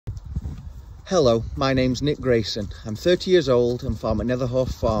Hello, my name's Nick Grayson. I'm 30 years old and farm at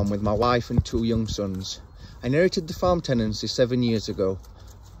Netherhoff Farm with my wife and two young sons. I inherited the farm tenancy 7 years ago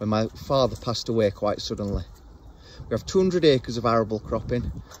when my father passed away quite suddenly. We have 200 acres of arable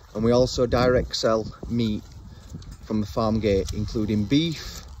cropping and we also direct sell meat from the farm gate, including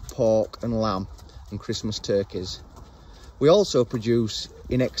beef, pork and lamb and Christmas turkeys. We also produce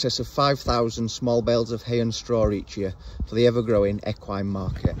in excess of 5,000 small bales of hay and straw each year for the ever-growing equine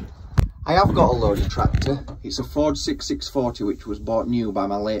market. I have got a loaded tractor. It's a Ford 6640 which was bought new by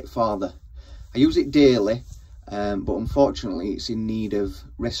my late father. I use it daily, but unfortunately it's in need of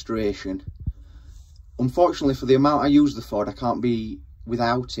restoration. Unfortunately, for the amount I use the Ford, I can't be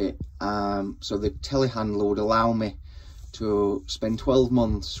without it, so the telehandler would allow me to spend 12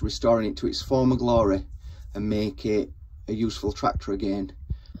 months restoring it to its former glory and make it a useful tractor again.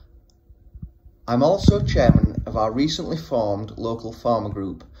 I'm also chairman of our recently formed local farmer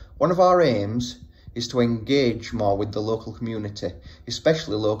group. One of our aims is to engage more with the local community,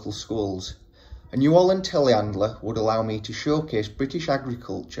 especially local schools. A New Holland telehandler would allow me to showcase British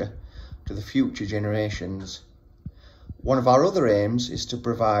agriculture to the future generations. One of our other aims is to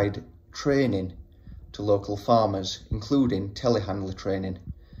provide training to local farmers, including telehandler training.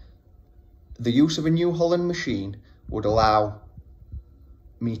 The use of a New Holland machine would allow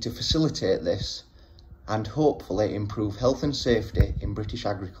me to facilitate this and hopefully improve health and safety in British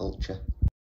agriculture.